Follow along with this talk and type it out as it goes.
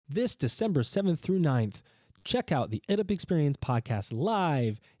this December 7th through 9th. Check out the EdUp Experience podcast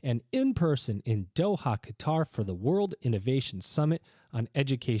live and in person in Doha, Qatar for the World Innovation Summit on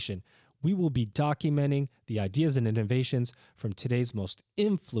Education. We will be documenting the ideas and innovations from today's most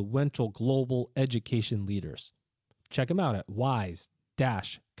influential global education leaders. Check them out at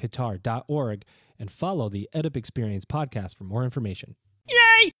wise-qatar.org and follow the EdUp Experience podcast for more information.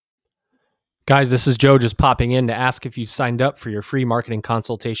 Yay! Guys, this is Joe just popping in to ask if you've signed up for your free marketing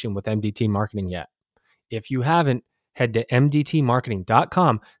consultation with MDT Marketing yet. If you haven't, head to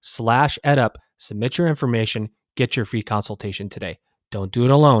mdtmarketing.com/edup, submit your information, get your free consultation today. Don't do it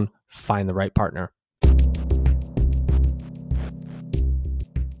alone. Find the right partner.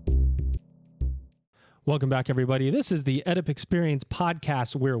 Welcome back, everybody. This is the EdUp Experience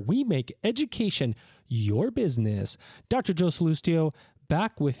podcast where we make education your business. Dr. Joe Salustio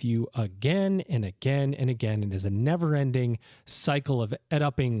back with you again and again and again. It is a never-ending cycle of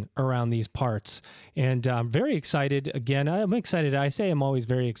EdUpping around these parts. And I'm very excited. Again, I'm excited. I say I'm always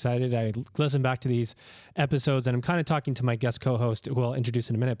very excited. I listen back to these episodes, and I'm kind of talking to my guest co-host, who I'll introduce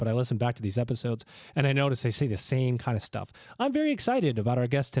in a minute, but I listen back to these episodes, and I notice they say the same kind of stuff. I'm very excited about our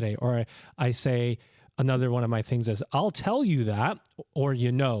guest today, or I say... Another one of my things is I'll tell you that, or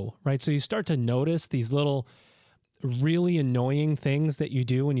right? So you start to notice these little really annoying things that you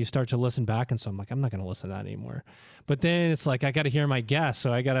do when you start to listen back. And so I'm like, I'm not going to listen to that anymore. But then it's like, I got to hear my guests.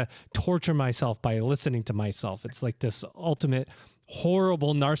 So I got to torture myself by listening to myself. It's like this ultimate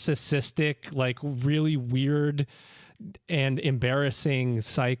horrible, narcissistic, like really weird and embarrassing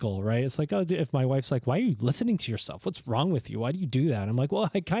cycle, right? It's like, oh, if my wife's like, why are you listening to yourself? What's wrong with you? Why do you do that? I'm like,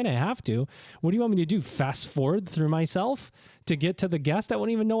 well, I kind of have to. What do you want me to do? Fast forward through myself to get to the guest? I won't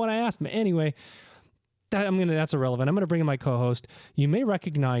even know what I asked. But anyway, that's irrelevant. I'm going to bring in my co-host. You may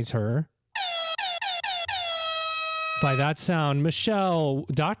recognize her by that sound.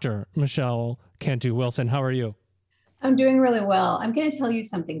 Dr. Michelle Cantu Wilson. How are you? I'm doing really well. I'm going to tell you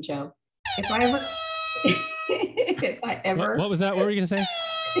something, Joe. If I ever... What was that? What were you going to say?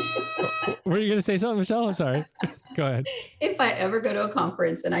 Were you going to say something, Michelle? I'm sorry. Go ahead. If I ever go to a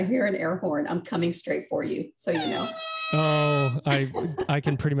conference and I hear an air horn, I'm coming straight for you, so you know. Oh, I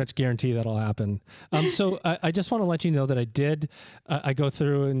can pretty much guarantee that'll happen. So I just want to let you know that I go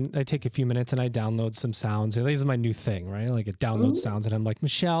through and I take a few minutes and I download some sounds. And this is my new thing, right? Like it downloads sounds, and I'm like,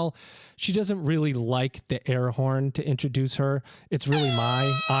 Michelle, she doesn't really like the air horn to introduce her. It's really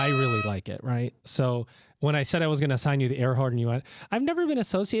I really like it, right? So when I said I was going to assign you the air horn, and you went, I've never been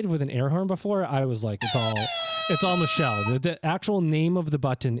associated with an air horn before. I was like, it's all Michelle. The actual name of the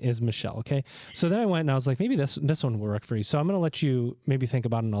button is Michelle. Okay. So then I went and I was like, maybe this one will work for you. So I'm going to let you maybe think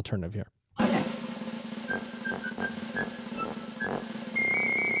about an alternative here. Okay.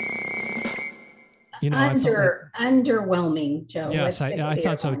 Underwhelming, Joe. Yes, I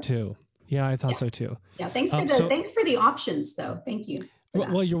thought so too. Yeah, I thought so too. Yeah. Thanks for the options though. Thank you.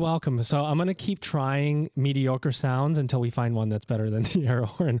 Well, you're welcome. So I'm going to keep trying mediocre sounds until we find one that's better than the air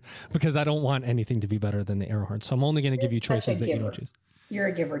horn, because I don't want anything to be better than the air horn. So I'm only going to give you choices that you don't choose. You're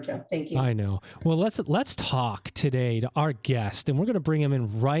a giver, Joe. Thank you. I know. Well, let's talk today to our guest, and we're going to bring him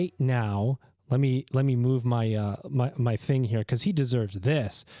in right now. Let me move my thing here, because he deserves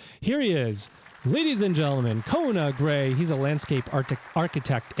this. Here he is, ladies and gentlemen, Kona Gray. He's a landscape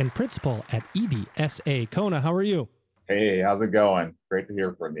architect and principal at EDSA. Kona, how are you? Hey, how's it going? Great to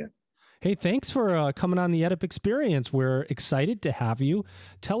hear from you. Hey, thanks for coming on the EdUp Experience. We're excited to have you.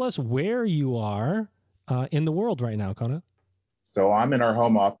 Tell us where you are in the world right now, Kona. So I'm in our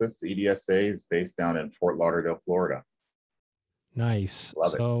home office. The EDSA is based down in Fort Lauderdale, Florida. Nice.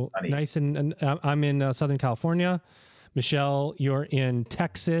 Love so it. Nice. And I'm in Southern California. Michelle, you're in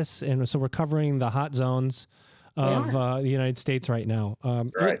Texas. And so we're covering the hot zones of the United States right now.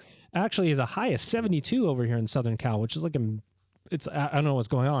 Right. It actually is a high of 72 over here in Southern Cal, which is like I don't know what's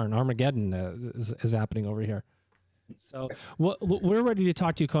going on. Armageddon is happening over here. So we're ready to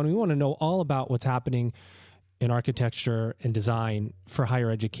talk to you, Kona. We want to know all about what's happening in architecture and design for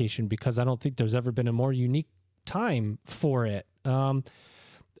higher education, because I don't think there's ever been a more unique time for it.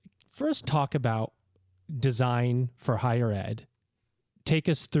 First, talk about design for higher ed. Take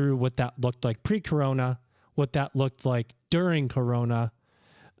us through what that looked like pre-corona, what that looked like during corona,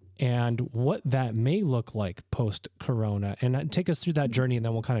 and what that may look like post-corona. And take us through that journey, and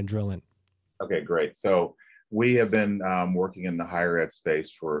then we'll kind of drill in. Okay, great. So we have been working in the higher ed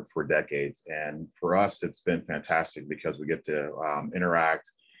space for decades. And for us, it's been fantastic because we get to interact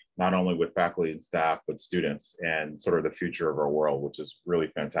not only with faculty and staff, but students and sort of the future of our world, which is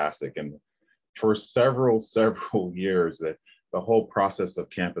really fantastic. And for several years, the whole process of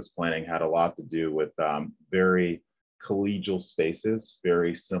campus planning had a lot to do with very collegial spaces,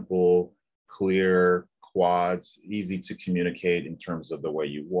 very simple, clear quads, easy to communicate in terms of the way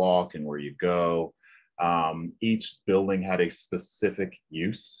you walk and where you go. Each building had a specific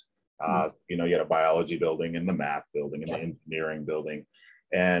use. You know, you had a biology building and the math building and the engineering building.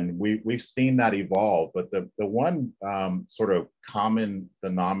 And we've seen that evolve. But the one sort of common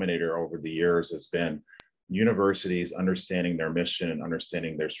denominator over the years has been universities understanding their mission and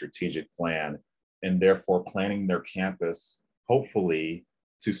understanding their strategic plan, and therefore planning their campus, hopefully,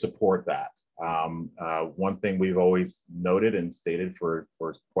 to support that. One thing we've always noted and stated for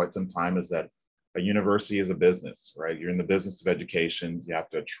quite some time is that a university is a business, right? You're in the business of education. You have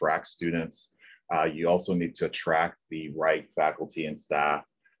to attract students. You also need to attract the right faculty and staff.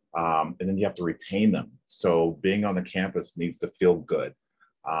 And then you have to retain them. So being on the campus needs to feel good.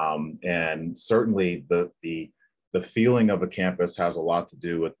 And certainly the feeling of a campus has a lot to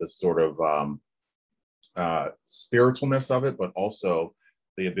do with the sort of spiritualness of it, but also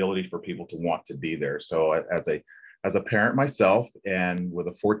the ability for people to want to be there. So as a parent myself, and with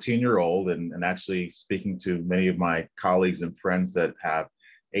a 14-year-old, and actually speaking to many of my colleagues and friends that have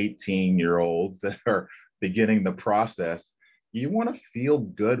 18-year-olds that are beginning the process, you want to feel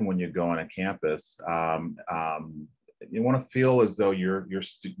good when you go on a campus. You want to feel as though your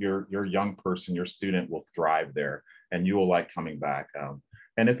young person, your student will thrive there, and you will like coming back.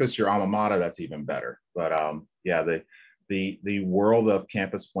 And if it's your alma mater, that's even better. But yeah, the world of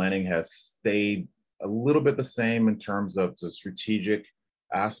campus planning has stayed a little bit the same in terms of the strategic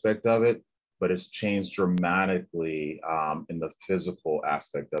aspect of it, but it's changed dramatically in the physical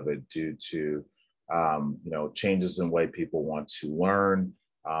aspect of it due to you know, changes in the way people want to learn,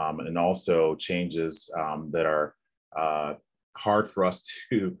 and also changes that are hard for us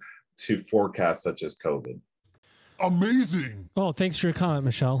to forecast, such as COVID. Amazing. Oh, thanks for your comment,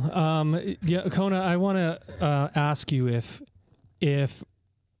 Michelle. Yeah, Kona, I want to ask you if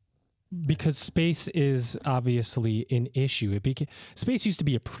because space is obviously an issue. Space used to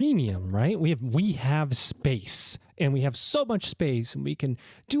be a premium, right? We have space, and we have so much space, and we can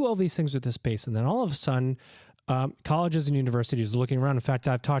do all these things with the space. And then all of a sudden, colleges and universities are looking around. In fact,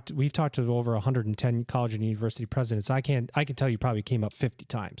 we've talked to over 110 college and university presidents. I can tell you probably came up 50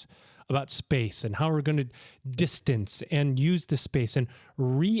 times about space and how we're going to distance and use the space and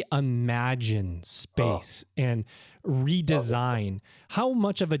reimagine space and redesign. How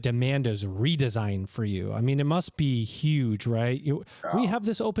much of a demand is redesign for you? I mean, it must be huge, right? We have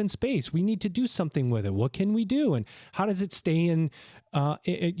this open space. We need to do something with it. What can we do? And how does it stay in,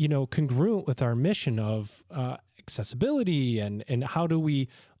 you know, congruent with our mission of accessibility, and how do we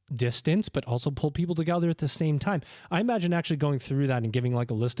distance but also pull people together at the same time? I imagine actually going through that and giving like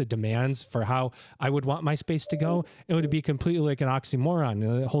a list of demands for how I would want my space to go. It would be completely like an oxymoron,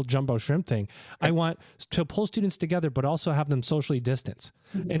 the whole jumbo shrimp thing. I want to pull students together but also have them socially distance.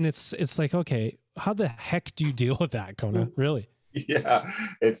 And it's like, okay, how the heck do you deal with that, Kona? Really? Yeah,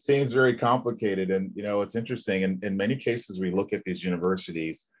 it seems very complicated. And, you know, it's interesting. In many cases, we look at these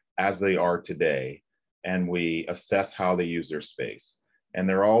universities as they are today, and we assess how they use their space. And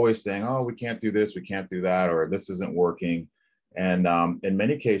they're always saying, oh, we can't do this, we can't do that, or this isn't working. And in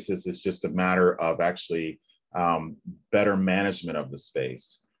many cases, it's just a matter of actually better management of the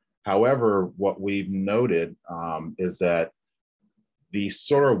space. However, what we've noted is that these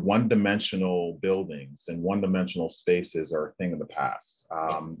sort of one-dimensional buildings and one-dimensional spaces are a thing of the past.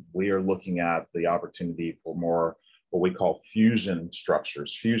 We are looking at the opportunity for more what we call fusion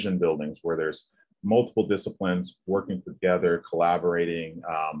structures, fusion buildings, where there's multiple disciplines working together, collaborating,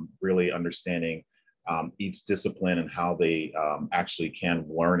 really understanding each discipline and how they actually can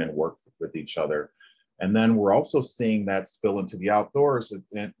learn and work with each other. And then we're also seeing that spill into the outdoors.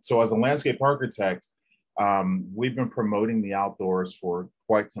 And so as a landscape architect, we've been promoting the outdoors for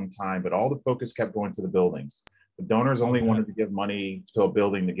quite some time, but all the focus kept going to the buildings. The donors only wanted to give money to a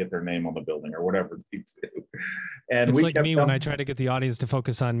building to get their name on the building or whatever they do. And it's like me when I try to get the audience to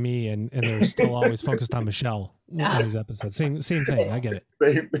focus on me, and they're still always focused on Michelle on these episodes. Same thing. I get it.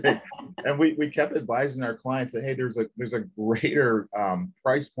 Same thing. And we kept advising our clients that, hey, there's a greater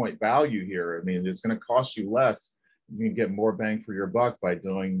price point value here. I mean, it's going to cost you less. You can get more bang for your buck by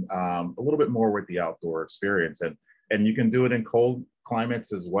doing a little bit more with the outdoor experience, and you can do it in cold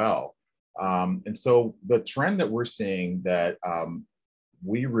climates as well. And so the trend that we're seeing that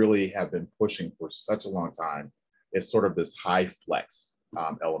we really have been pushing for such a long time is sort of this high flex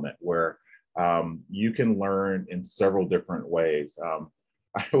element where you can learn in several different ways.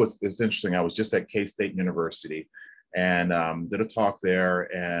 It's interesting. I was just at K-State University and did a talk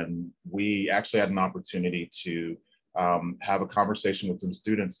there, and we actually had an opportunity to have a conversation with some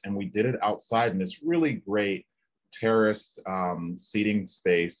students, and we did it outside, and it's really great terraced seating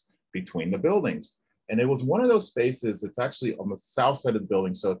space between the buildings. And it was one of those spaces, it's actually on the south side of the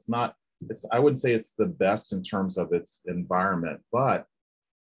building. So it's not, I wouldn't say it's the best in terms of its environment, but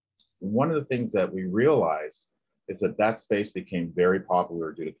one of the things that we realized is that that space became very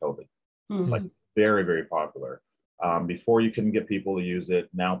popular due to COVID, like very, very popular. Before you couldn't get people to use it.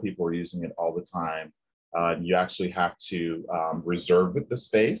 Now people are using it all the time. You actually have to reserve the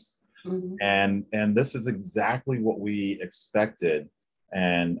space. And this is exactly what we expected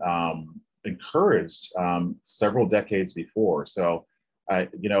and encouraged several decades before. So,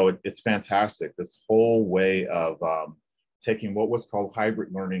 it's fantastic. This whole way of taking what was called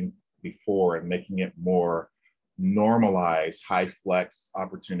hybrid learning before and making it more normalized, high flex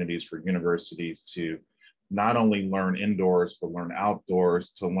opportunities for universities to not only learn indoors, but learn outdoors,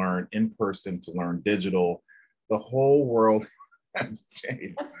 to learn in person, to learn digital. The whole world has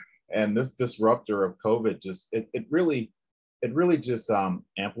changed. And this disruptor of COVID it really just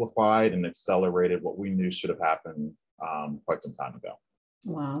amplified and accelerated what we knew should have happened quite some time ago.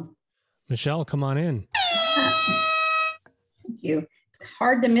 Wow. Michelle, come on in. Thank you. It's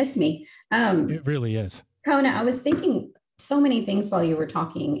hard to miss me. It really is. Kona, I was thinking so many things while you were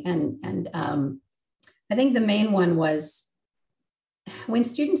talking, and I think the main one was when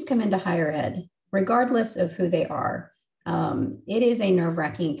students come into higher ed, regardless of who they are, it is a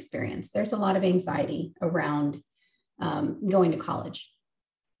nerve-wracking experience. There's a lot of anxiety around going to college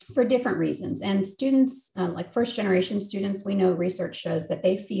for different reasons. And students, like first-generation students, we know research shows that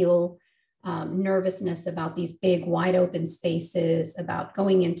they feel nervousness about these big, wide open spaces, about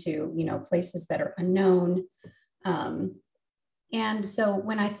going into, places that are unknown. And so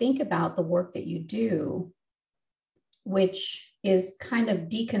when I think about the work that you do, which is kind of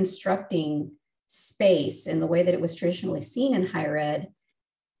deconstructing space in the way that it was traditionally seen in higher ed,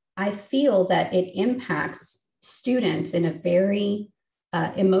 I feel that it impacts students in a very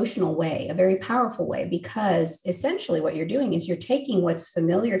emotional way, a very powerful way, because essentially what you're doing is you're taking what's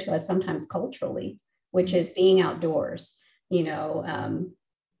familiar to us sometimes culturally, which is being outdoors, being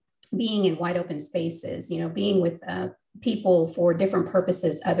in wide open spaces, being with people for different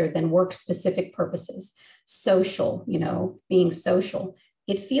purposes other than work specific purposes, social, being social.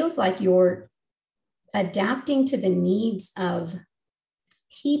 It feels like you're adapting to the needs of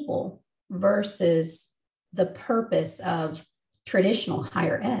people versus the purpose of traditional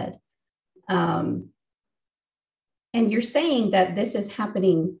higher ed. And you're saying that this is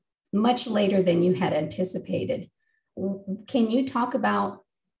happening much later than you had anticipated. Can you talk about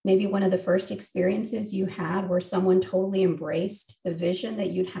maybe one of the first experiences you had where someone totally embraced the vision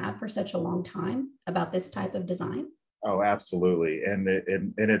that you'd had for such a long time about this type of design? Oh, absolutely. And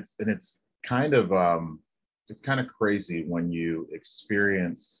it's kind of crazy when you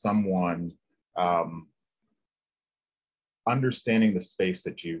experience someone understanding the space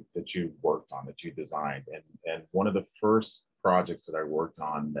that you worked on, that you designed. And one of the first projects that I worked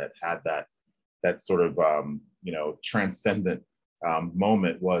on that had that sort of transcendent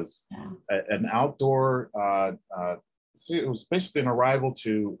moment was an outdoor it was basically an arrival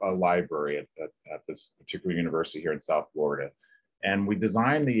to a library at this particular university here in South Florida. And we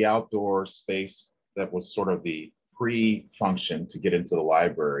designed the outdoor space that was sort of the pre-function to get into the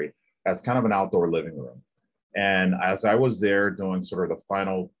library as kind of an outdoor living room. And as I was there doing sort of the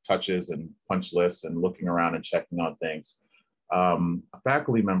final touches and punch lists and looking around and checking on things, a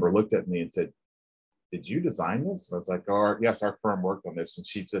faculty member looked at me and said, "Did you design this?" I was like, "Oh, yes, our firm worked on this." And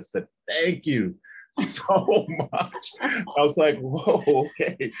she just said, "Thank you so much." I was like, "Whoa,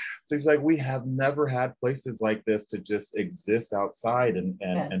 okay." So she's like, "We have never had places like this to just exist outside and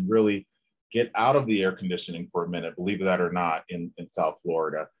really get out of the air conditioning for a minute, believe that or not, in South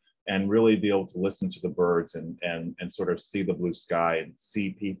Florida, and really be able to listen to the birds and sort of see the blue sky and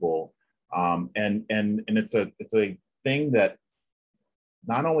see people." And it's a thing that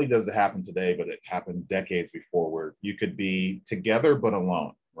not only does it happen today, but it happened decades before, where you could be together but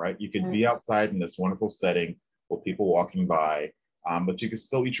alone, right? You could be outside in this wonderful setting with people walking by, but you could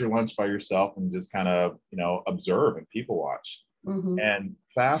still eat your lunch by yourself and just kind of, observe and people watch. And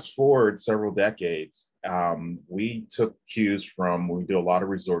fast forward several decades, we took cues from, we do a lot of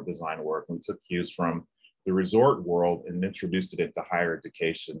resort design work, and we took cues from the resort world and introduced it into higher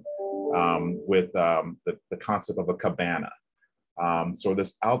education with the concept of a cabana. So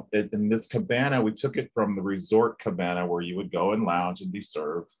in this cabana, we took it from the resort cabana where you would go and lounge and be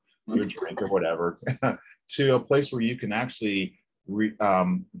served your drink or whatever, to a place where you can actually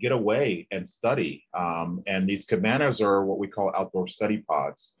get away and study. And these cabanas are what we call outdoor study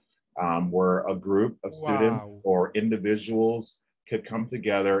pods, where a group of students or individuals could come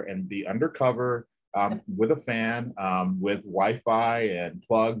together and be undercover with a fan, with Wi-Fi and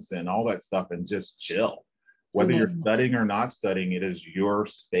plugs and all that stuff, and just chill. Whether you're Amazing. studying or not studying, it is your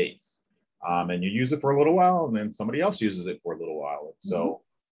space. And you use it for a little while, and then somebody else uses it for a little while. And so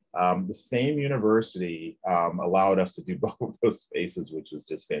the same university allowed us to do both of those spaces, which was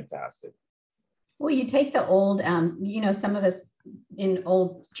just fantastic. Well, you take the old, some of us in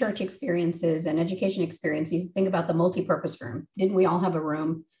old church experiences and education experience, you think about the multi-purpose room. Didn't we all have a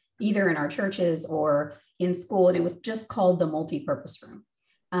room either in our churches or in school? And it was just called the multi-purpose room.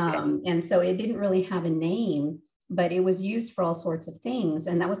 And so it didn't really have a name, but it was used for all sorts of things.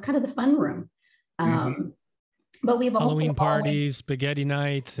 And that was kind of the fun room. But we've also Halloween parties, spaghetti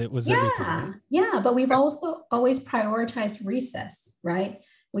nights, it was everything. Right? Yeah, but we've also always prioritized recess, right?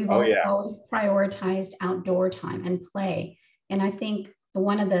 We've also always prioritized outdoor time and play. And I think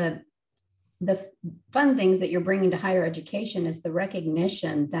one of the fun things that you're bringing to higher education is the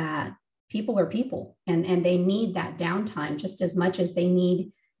recognition that people are people, and they need that downtime just as much as they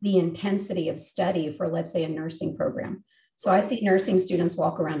need the intensity of study for, let's say, a nursing program. So I see nursing students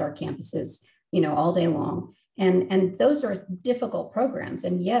walk around our campuses, all day long. And those are difficult programs.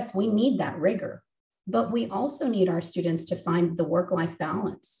 And yes, we need that rigor, but we also need our students to find the work-life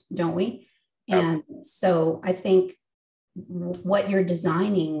balance, don't we? And so I think what you're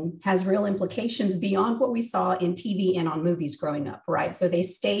designing has real implications beyond what we saw in TV and on movies growing up, right? So they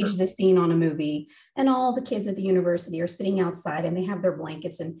stage the scene on a movie, and all the kids at the university are sitting outside and they have their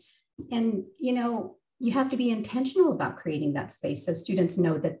blankets, and you have to be intentional about creating that space so students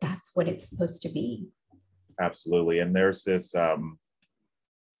know that that's what it's supposed to be. Absolutely. And there's this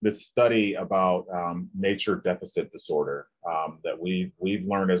study about nature deficit disorder that we've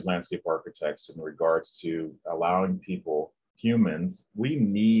learned as landscape architects in regards to allowing people, humans, we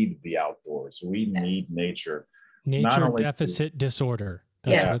need the outdoors. We need nature. Nature deficit disorder.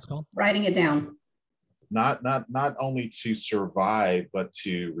 That's what it's called. Writing it down. Not only to survive, but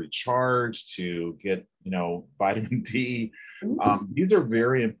to recharge, to get vitamin D. These are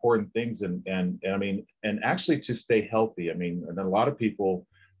very important things, and I mean, and actually to stay healthy. I mean, and a lot of people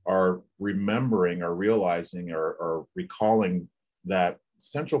are remembering or realizing or recalling that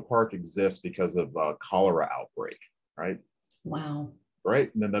Central Park exists because of a cholera outbreak, right? Wow.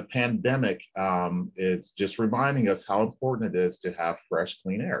 Right. And then the pandemic is just reminding us how important it is to have fresh,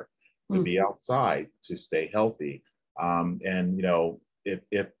 clean air, to be outside, to stay healthy. And if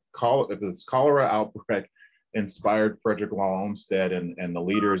this cholera outbreak inspired Frederick Law Olmsted and the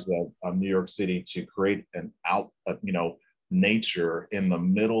leaders of New York City to create nature in the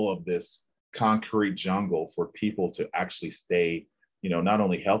middle of this concrete jungle for people to actually stay, not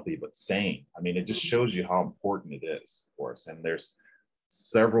only healthy, but sane. I mean, it just shows you how important it is for us. And there's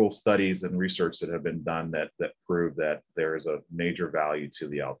several studies and research that have been done that prove that there is a major value to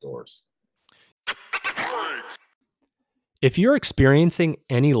the outdoors. If you're experiencing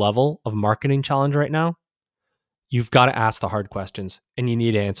any level of marketing challenge right now, you've got to ask the hard questions and you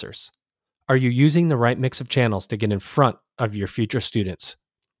need answers. Are you using the right mix of channels to get in front of your future students?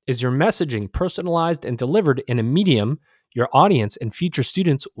 Is your messaging personalized and delivered in a medium your audience and future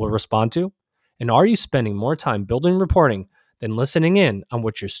students will respond to? And are you spending more time building reporting than listening in on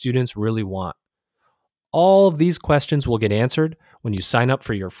what your students really want? All of these questions will get answered when you sign up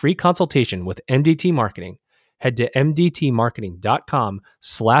for your free consultation with MDT Marketing. Head to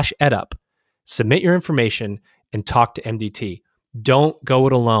mdtmarketing.com/edup. Submit your information and talk to MDT. Don't go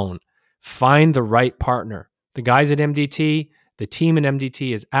it alone. Find the right partner. The guys at MDT, the team at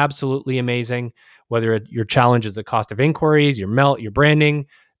MDT is absolutely amazing. Whether your challenge is the cost of inquiries, your branding,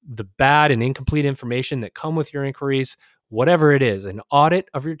 the bad and incomplete information that come with your inquiries, whatever it is, an audit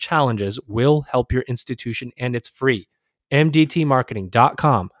of your challenges will help your institution, and it's free.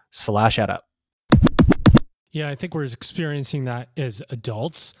 mdtmarketing.com/edup. Yeah, I think we're experiencing that as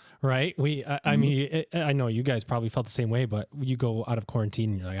adults, right? I mean, I know you guys probably felt the same way, but you go out of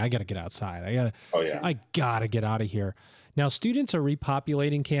quarantine and you're like, I got to get outside. I got to get out of here. Now, students are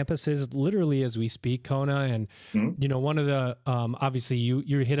repopulating campuses literally as we speak, Kona. And, one of the, obviously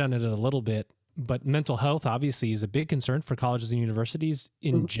you hit on it a little bit, but mental health obviously is a big concern for colleges and universities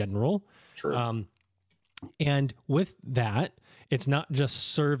in general. True. And with that, it's not just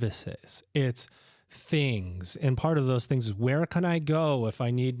services, it's things. And part of those things is, where can I go if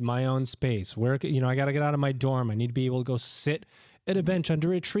I need my own space? Where, I got to get out of my dorm. I need to be able to go sit at a bench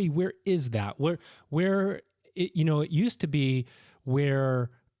under a tree. Where is that? Where it used to be where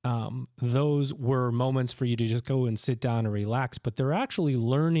those were moments for you to just go and sit down and relax, but they're actually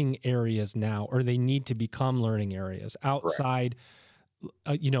learning areas now, or they need to become learning areas outside.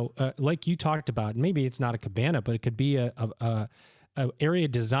 Right. Like you talked about, maybe it's not a cabana, but it could be a an area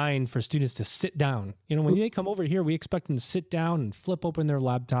designed for students to sit down. You know, when they come over here, we expect them to sit down and flip open their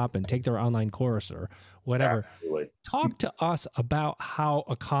laptop and take their online course or whatever. Absolutely. Talk to us about how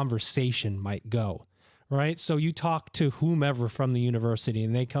a conversation might go. Right. So you talk to whomever from the university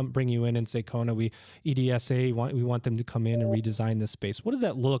and they bring you in and say, Kona, EDSA, we want them to come in and redesign this space. What does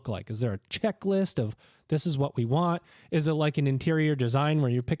that look like? Is there a checklist of this is what we want? Is it like an interior design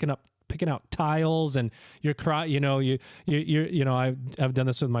where you're picking out tiles and I've done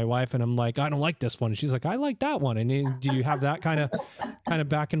this with my wife and I'm like, I don't like this one. And she's like, I like that one. And do you have that kind of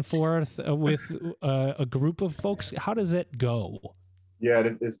back and forth with a group of folks? How does it go? Yeah,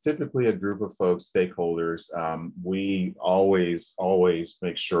 it's typically a group of folks, stakeholders. We always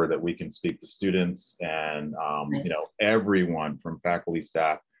make sure that we can speak to students and Nice. Everyone from faculty,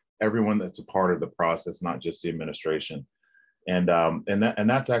 staff, everyone that's a part of the process, not just the administration. And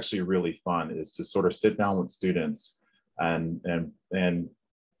that's actually really fun, is to sort of sit down with students and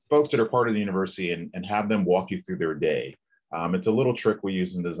folks that are part of the university and have them walk you through their day. It's a little trick we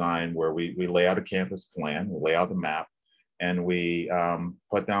use in design where we lay out a campus plan, we lay out the map, and we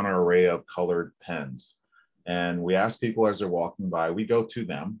put down an array of colored pens. And we ask people as they're walking by, we go to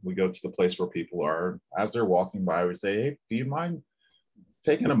them, we go to the place where people are. As they're walking by, we say, hey, do you mind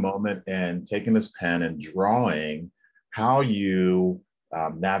taking a moment and taking this pen and drawing how you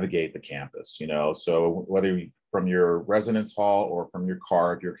navigate the campus? So whether from your residence hall or from your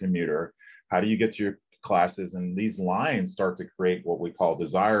car, if you're a commuter, how do you get to your classes? And these lines start to create what we call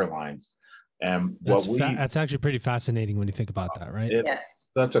desire lines. And that's actually pretty fascinating when you think about that, right? Yes.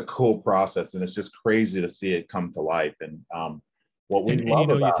 Such a cool process, and it's just crazy to see it come to life. And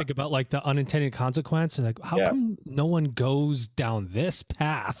you think about like the unintended consequence, and like how come no one goes down this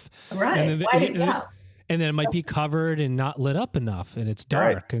path? Right. And then it might be covered and not lit up enough, and it's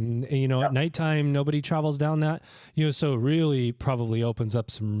dark, right. And at nighttime nobody travels down that. So it really probably opens up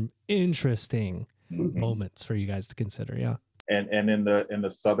some interesting moments for you guys to consider. Yeah. And in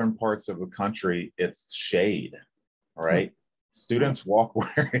the southern parts of the country, it's shade, right? Students walk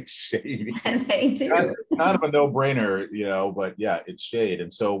where it's shady. And they do. It's kind of a no-brainer, but yeah, it's shade.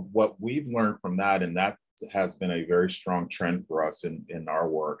 And so what we've learned from that, and that has been a very strong trend for us in our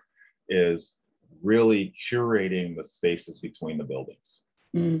work, is really curating the spaces between the buildings.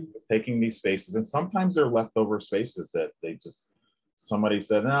 Taking these spaces, and sometimes they're leftover spaces that somebody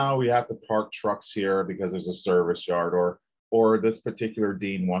said, no, we have to park trucks here because there's a service yard, or this particular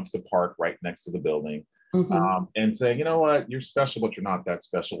dean wants to park right next to the building, and saying, you know what, you're special, but you're not that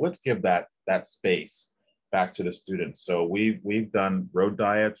special. Let's give that space back to the students. So we've done road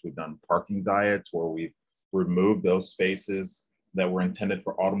diets, we've done parking diets where we've removed those spaces that were intended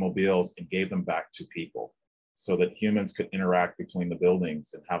for automobiles and gave them back to people so that humans could interact between the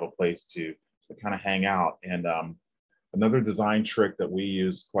buildings and have a place to kind of hang out. And another design trick that we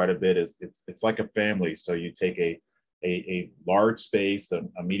use quite a bit is it's like a family. So you take a large space, a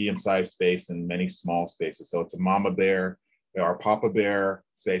medium-sized space, and many small spaces. So it's a mama bear, our papa bear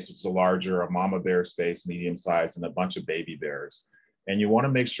space, which is a larger, a mama bear space, medium-sized, and a bunch of baby bears. And you want to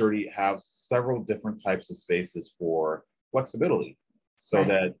make sure you have several different types of spaces for flexibility, so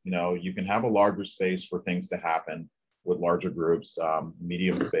that you can have a larger space for things to happen with larger groups,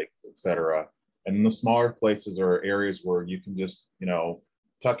 medium space, etc. And then the smaller places are areas where you can just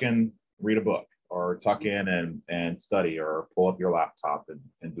tuck in, read a book, or tuck in and study, or pull up your laptop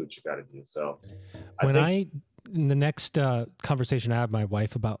and do what you got to do. So in the next conversation I have with my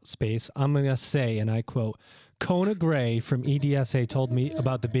wife about space, I'm going to say, and I quote, Kona Gray from EDSA told me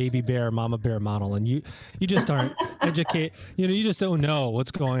about the baby bear, mama bear model. And you just aren't educated. You just don't know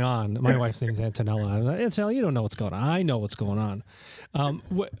what's going on. My wife's name is Antonella. Antonella, you don't know what's going on. I know what's going on.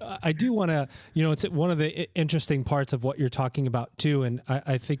 I do want to, it's one of the interesting parts of what you're talking about too. And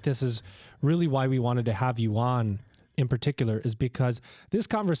I think this is really why we wanted to have you on in particular, is because this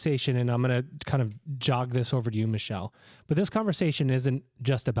conversation, and I'm going to kind of jog this over to you, Michelle, but this conversation isn't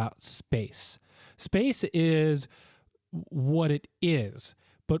just about space. Space is what it is,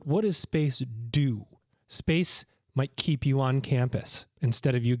 but what does space do? Space might keep you on campus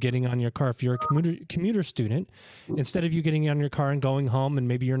instead of you getting on your car. If you're a commuter student, instead of you getting on your car and going home, and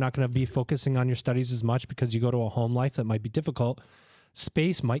maybe you're not going to be focusing on your studies as much because you go to a home life that might be difficult,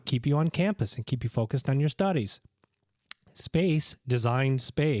 space might keep you on campus and keep you focused on your studies. Designed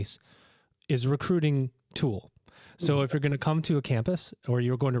space is a recruiting tool. So if you're going to come to a campus, or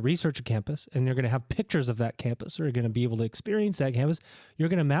you're going to research a campus, and you're going to have pictures of that campus, or you're going to be able to experience that campus, you're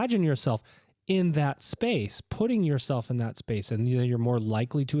going to imagine yourself in that space, putting yourself in that space, and you're more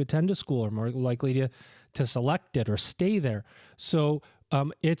likely to attend a school, or more likely to select it or stay there. So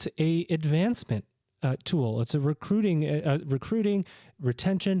it's a advancement tool. It's a recruiting,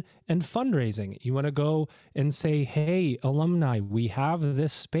 retention, and fundraising. You want to go and say, hey, alumni, we have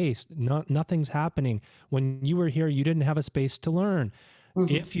this space. Nothing's happening. When you were here, you didn't have a space to learn. Mhm.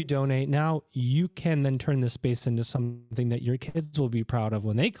 If you donate now, you can then turn this space into something that your kids will be proud of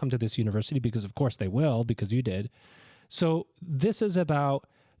when they come to this university, because of course they will, because you did. So this is about,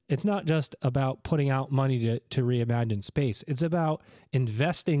 it's not just about putting out money to reimagine space. It's about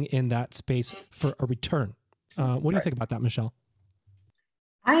investing in that space for a return. What do you think about that, Michelle?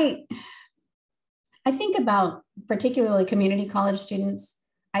 I I think about particularly community college students.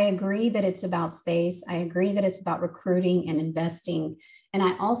 I agree that it's about space. I agree that it's about recruiting and investing. And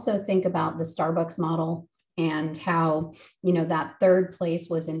I also think about the Starbucks model and how, that third place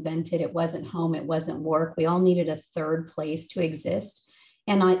was invented. It wasn't home, it wasn't work. We all needed a third place to exist.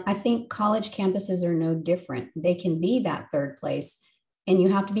 And I think college campuses are no different. They can be that third place, and you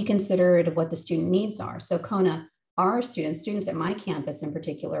have to be considerate of what the student needs are. So Kona, our students at my campus in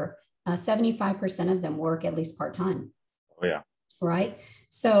particular, 75% of them work at least part-time. Oh, yeah. Right.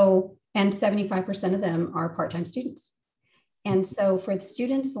 So, and 75% of them are part-time students. And so for the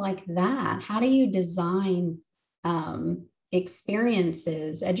students like that, how do you design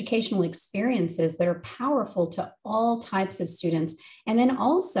experiences, educational experiences that are powerful to all types of students? And then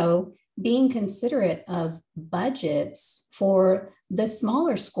also being considerate of budgets for the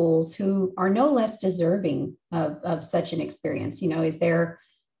smaller schools who are no less deserving of such an experience. Is there,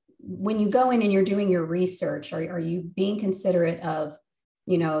 when you go in and you're doing your research, are you being considerate of,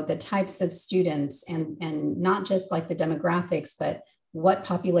 the types of students and not just like the demographics, but what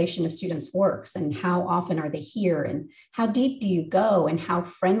population of students works and how often are they here and how deep do you go and how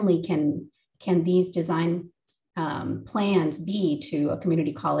friendly can these design plans be to a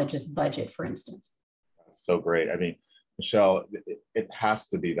community college's budget, for instance? That's so great. I mean, Michelle, it has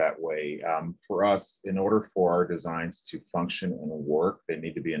to be that way. For us, in order for our designs to function and work, they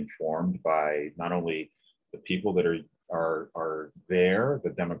need to be informed by not only the people that are there, the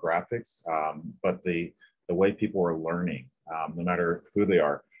demographics, but the way people are learning, no matter who they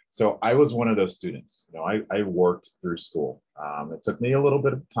are. So I was one of those students. I worked through school. It took me a little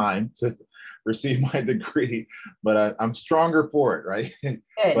bit of time to receive my degree, but I'm stronger for it, right?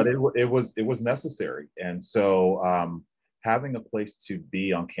 But it was necessary. And so having a place to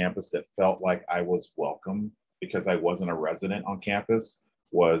be on campus that felt like I was welcome because I wasn't a resident on campus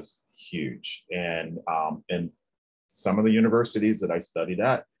was huge. And some of the universities that I studied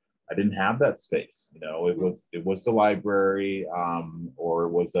at, I didn't have that space. It was the library, or it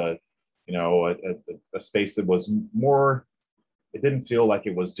was a space that was more. It didn't feel like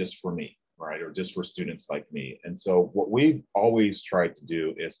it was just for me, right, or just for students like me. And so what we've always tried to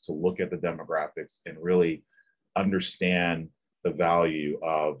do is to look at the demographics and really understand the value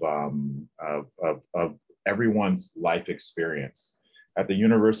of everyone's life experience. At the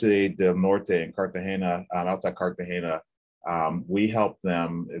University del Norte in Cartagena, outside Cartagena, we help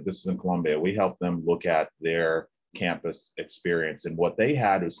them, this is in Colombia, we help them look at their campus experience. And what they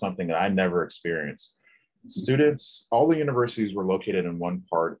had was something that I never experienced. Students, all the universities were located in one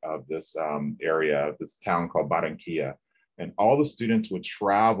part of this area, this town called Barranquilla. And all the students would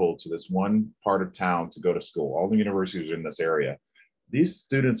travel to this one part of town to go to school. All the universities are in this area. These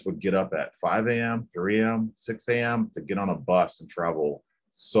students would get up at 5 a.m., 3 a.m., 6 a.m. to get on a bus and travel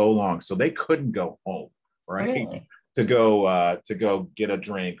so long. So they couldn't go home, right? Really? To go get a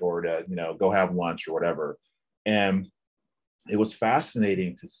drink or to, go have lunch or whatever. And it was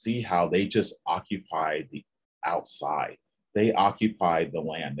fascinating to see how they just occupied the outside. They occupied the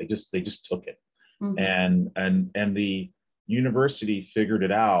land. They just took it. Mm-hmm. And the university figured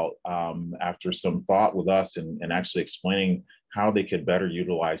it out after some thought with us and actually explaining how they could better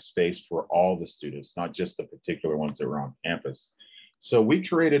utilize space for all the students, not just the particular ones that were on campus. So we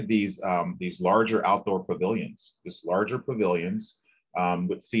created these larger outdoor pavilions, with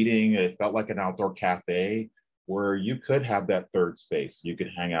seating. It felt like an outdoor cafe where you could have that third space. You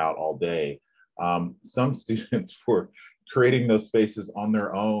could hang out all day. Some students were creating those spaces on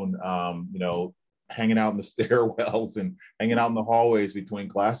their own, hanging out in the stairwells and hanging out in the hallways between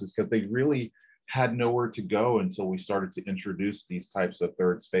classes because they really had nowhere to go until we started to introduce these types of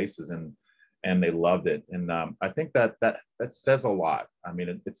third spaces, and they loved it. And I think that says a lot. I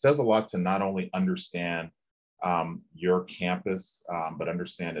mean, it says a lot to not only understand your campus, but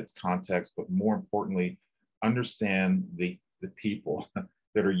understand its context, but more importantly, understand the people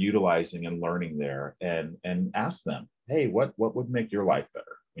that are utilizing and learning there, and ask them, hey, what would make your life better?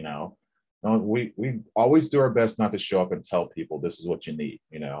 We always do our best not to show up and tell people this is what you need.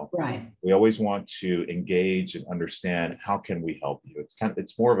 Right. We always want to engage and understand how can we help you.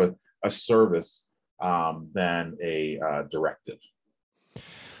 It's more of a service than a directive.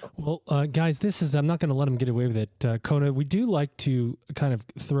 Well, guys, I'm not going to let them get away with it. Kona, we do like to kind of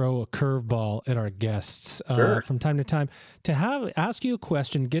throw a curveball at our guests Sure. from time to time to ask you a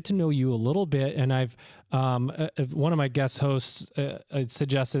question, get to know you a little bit. And I've, one of my guest hosts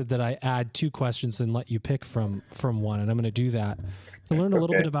suggested that I add 2 questions and let you pick from one. And I'm going to do that to learn a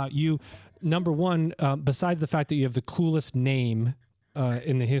little bit about you. Number one, besides the fact that you have the coolest name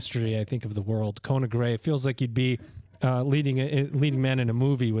in the history, I think, of the world, Kona Gray, it feels like you'd be leading man in a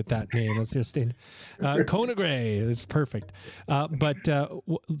movie with that name. That's just Kona Gray. It's perfect.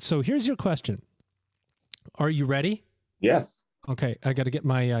 So here's your question. Are you ready? Yes. Okay, I got to get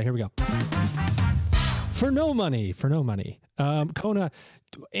my. Here we go. For no money. Kona,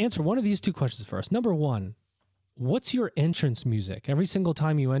 answer one of these 2 questions first. Number 1, what's your entrance music? Every single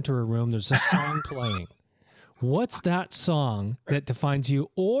time you enter a room, there's a song playing. What's that song that defines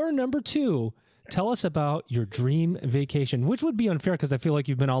you? Or number 2, tell us about your dream vacation, which would be unfair because I feel like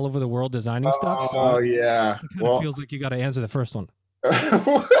you've been all over the world designing stuff. So yeah. It kind of feels like you got to answer the first one.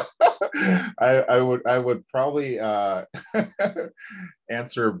 I would probably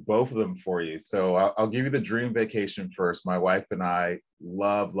answer both of them for you. So I'll give you the dream vacation first. My wife and I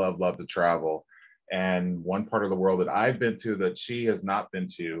love to travel. And one part of the world that I've been to that she has not been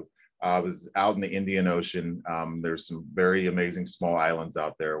to was out in the Indian Ocean. There's some very amazing small islands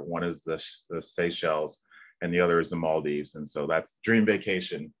out there. One is the Seychelles and the other is the Maldives. And so that's dream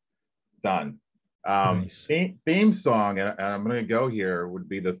vacation done. Nice. Theme song, and I'm going to go here, would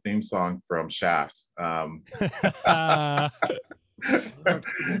be the theme song from Shaft. Yeah. I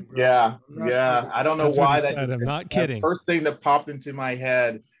don't know That's why that. I'm not kidding. First thing that popped into my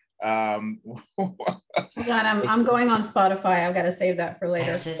head. Hold on, I'm going on Spotify. I've got to save that for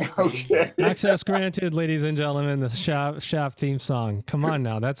later. Okay. Access granted, ladies and gentlemen. The Shaft theme song. Come on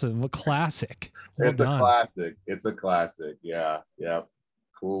now, that's a classic. Well done. It's a classic. Yeah. Yep.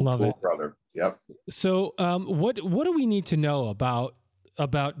 Cool. Love it, brother. Yep. So, what do we need to know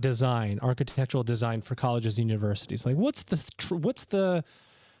about design, architectural design for colleges and universities? Like, what's the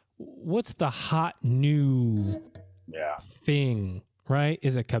hot new thing? Right?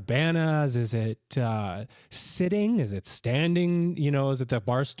 Is it cabanas? Is it sitting? Is it standing? Is it the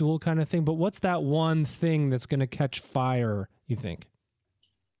bar stool kind of thing? But what's that one thing that's going to catch fire, you think?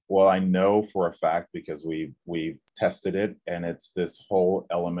 Well, I know for a fact because we've tested it, and it's this whole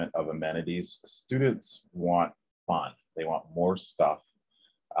element of amenities. Students want fun. They want more stuff.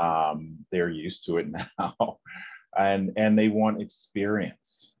 They're used to it now, and they want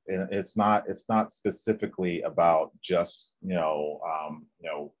experience. And it's not specifically about just the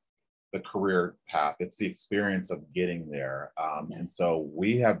career path. It's the experience of getting there. Yes. And so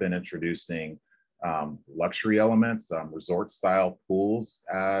we have been introducing luxury elements, resort style pools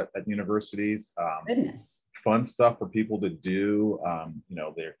at universities. Goodness. Fun stuff for people to do.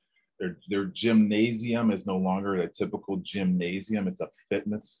 Their gymnasium is no longer a typical gymnasium. It's a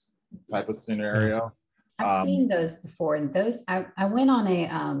fitness type of scenario. I've seen those before, and those I went on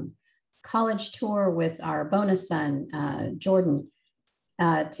a college tour with our bonus son, Jordan,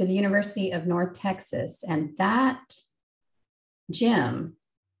 to the University of North Texas, and that gym,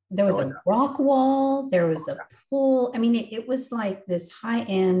 there was a rock wall, there was a pool. I mean, it was like this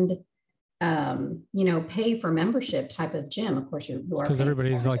high-end, pay for membership type of gym. Of course, you are because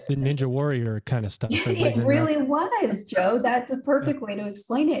everybody's like the Ninja Warrior kind of stuff. It really was, Joe. That's a perfect way to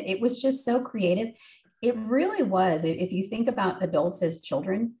explain it. It was just so creative. It really was. If you think about adults as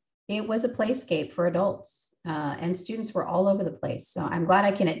children, it was a playscape for adults, and students were all over the place. So I'm glad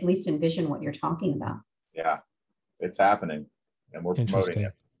I can at least envision what you're talking about. Yeah, it's happening, and we're promoting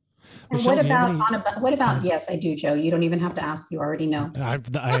it. And Michelle, what about? Yes, I do, Joe. You don't even have to ask. You already know.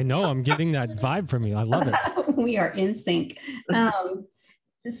 I know. I'm getting that vibe from you. I love it. We are in sync.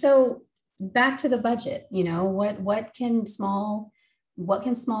 So back to the budget. What can small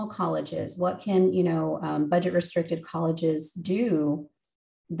colleges, what can budget restricted colleges do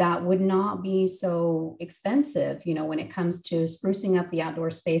that would not be so expensive? When it comes to sprucing up the outdoor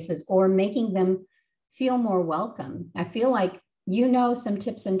spaces or making them feel more welcome. I feel like some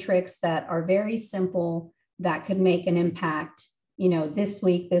tips and tricks that are very simple that could make an impact, this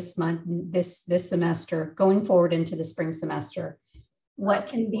week, this month, this semester, going forward into the spring semester. What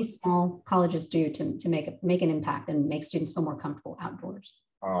can these small colleges do to make an impact and make students feel more comfortable outdoors?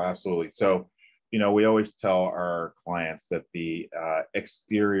 Oh, absolutely. So, we always tell our clients that the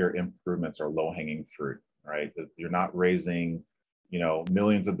exterior improvements are low-hanging fruit, right? That you're not raising,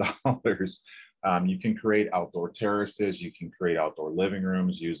 millions of dollars. You can create outdoor terraces, you can create outdoor living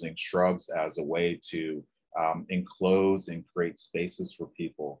rooms using shrubs as a way to enclose and create spaces for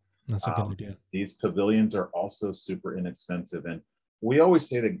people. That's a good idea. These pavilions are also super inexpensive. And we always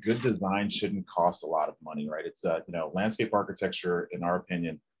say that good design shouldn't cost a lot of money, right? It's landscape architecture, in our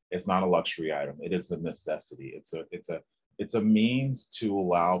opinion, is not a luxury item. It is a necessity. It's a means to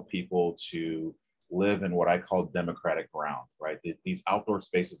allow people to live in what I call democratic ground, right? These outdoor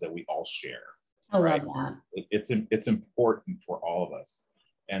spaces that we all share. I right? love that. It's important for all of us.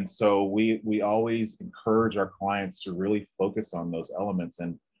 And so we always encourage our clients to really focus on those elements.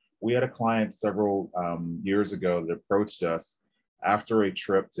 And we had a client several years ago that approached us after a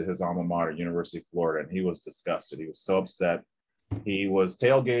trip to his alma mater, University of Florida, and he was disgusted. He was so upset. He was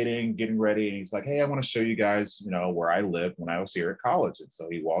tailgating, getting ready, and he's like, "Hey, I want to show you guys, where I lived when I was here at college." And so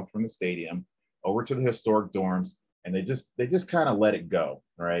he walked from the stadium over to the historic dorms, and they just kind of let it go,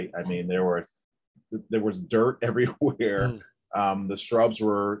 right? I mean, there was dirt everywhere. The shrubs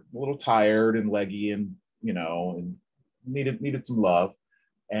were a little tired and leggy, and and needed some love.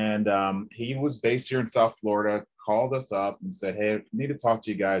 And he was based here in South Florida, called us up and said, "Hey, I need to talk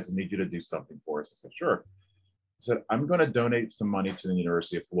to you guys. I need you to do something for us." I said, "Sure." I said, "I'm going to donate some money to the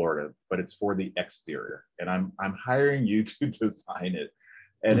University of Florida, but it's for the exterior, and I'm hiring you to design it."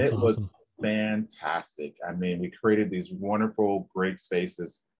 And That's it awesome. was fantastic. I mean, we created these wonderful, great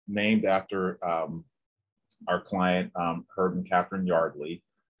spaces named after our client, Herb and Catherine Yardley.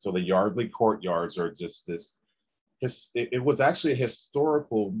 So the Yardley courtyards are just this. It was actually a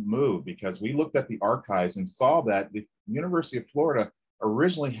historical move because we looked at the archives and saw that the University of Florida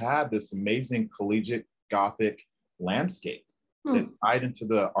originally had this amazing collegiate Gothic landscape that tied into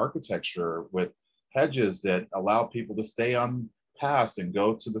the architecture with hedges that allow people to stay on paths and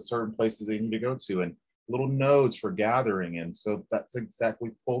go to the certain places they need to go to, and little nodes for gathering. And so that's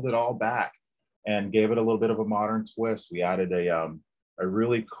exactly pulled it all back and gave it a little bit of a modern twist. We added a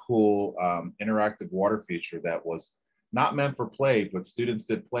really cool interactive water feature that was not meant for play, but students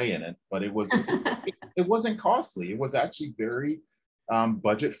did play in it. But it wasn't costly. It was actually very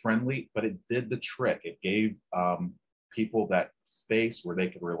budget friendly, but it did the trick. It gave people that space where they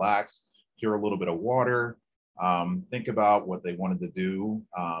could relax, hear a little bit of water, think about what they wanted to do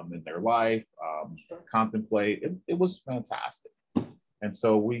in their life, contemplate. It was fantastic. And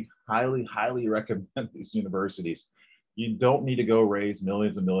so we highly, highly recommend these universities. You don't need to go raise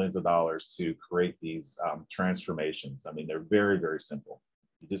millions and millions of dollars to create these transformations. I mean, they're very, very simple.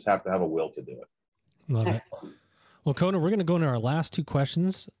 You just have to have a will to do it. Love Excellent. it. Well, Kona, we're going to go into our last two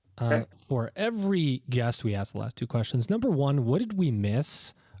questions. Okay. For every guest, we ask the last two questions. Number one, what did we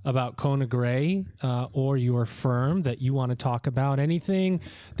miss about Kona Gray or your firm that you want to talk about? Anything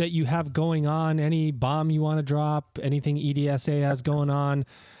that you have going on, any bomb you want to drop, anything EDSA has going on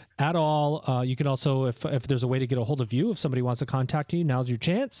at all? You can also, if there's a way to get a hold of you, if somebody wants to contact you, now's your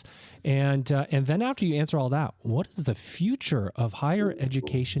chance. And then after you answer all that, what is the future of higher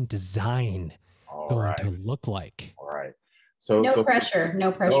education design going to look like? All right. So no pressure.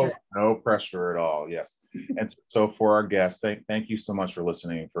 No pressure at all. Yes. And so for our guests, thank you so much for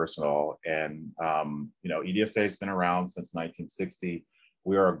listening, first of all. And, EDSA has been around since 1960.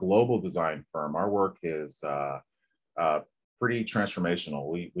 We are a global design firm. Our work is pretty transformational.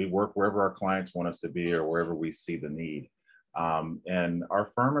 We work wherever our clients want us to be or wherever we see the need. And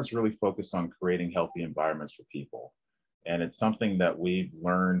our firm is really focused on creating healthy environments for people. And it's something that we've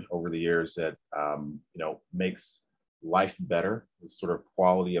learned over the years that, makes life better, this sort of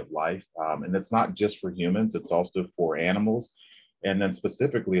quality of life. And it's not just for humans, it's also for animals. And then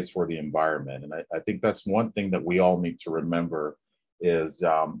specifically it's for the environment. And I think that's one thing that we all need to remember is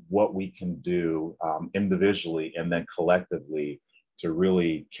what we can do individually and then collectively to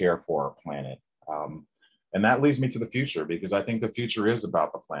really care for our planet. And that leads me to the future, because I think the future is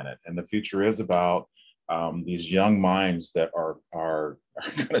about the planet, and the future is about these young minds that are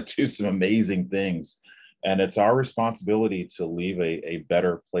going to do some amazing things. And it's our responsibility to leave a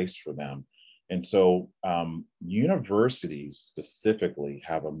better place for them. And so universities specifically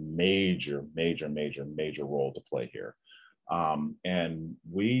have a major role to play here. And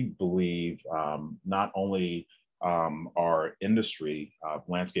we believe not only our industry,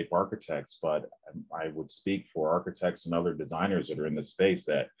 landscape architects, but I would speak for architects and other designers that are in this space,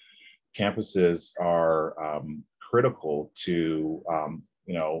 that campuses are critical to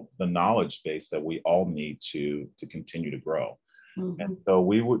the knowledge base that we all need to continue to grow. Mm-hmm. And so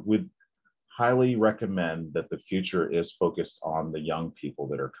we would highly recommend that the future is focused on the young people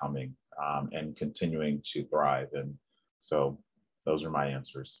that are coming and continuing to thrive. And so those are my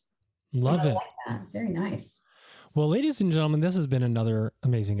answers. Love it. Very nice. Well, ladies and gentlemen, this has been another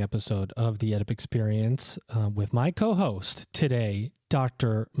amazing episode of the EDIP Experience with my co-host today,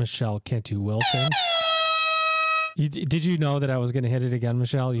 Dr. Michelle Cantu Wilson. Did you know that I was going to hit it again,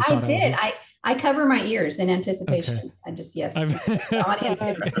 Michelle? You I thought did. I was. I cover my ears in anticipation. Okay. I just, yes. The audience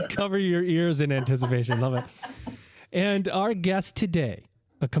can see it. Cover your ears in anticipation. Love it. And our guest today,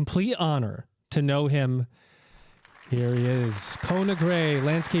 a complete honor to know him. Here he is, Kona Gray,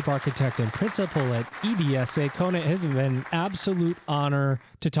 landscape architect and principal at EDSA. Kona, it has been an absolute honor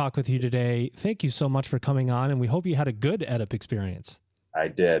to talk with you today. Thank you so much for coming on, and we hope you had a good EDIP experience. I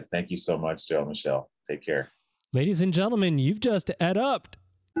did. Thank you so much, Joe and Michelle. Take care. Ladies and gentlemen, you've just EDIP'd.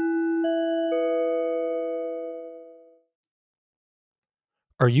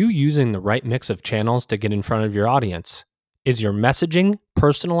 Are you using the right mix of channels to get in front of your audience? Is your messaging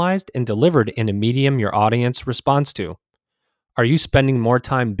personalized and delivered in a medium your audience responds to? Are you spending more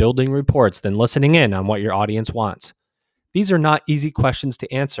time building reports than listening in on what your audience wants? These are not easy questions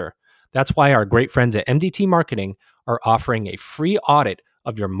to answer. That's why our great friends at MDT Marketing are offering a free audit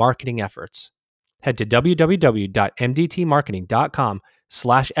of your marketing efforts. Head to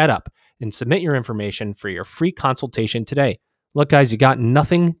www.mdtmarketing.com/edup and submit your information for your free consultation today. Look, guys, you got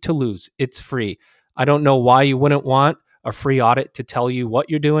nothing to lose. It's free. I don't know why you wouldn't want a free audit to tell you what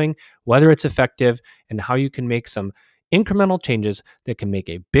you're doing, whether it's effective, and how you can make some incremental changes that can make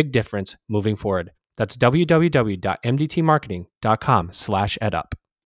a big difference moving forward. That's www.mdtmarketing.com/edup.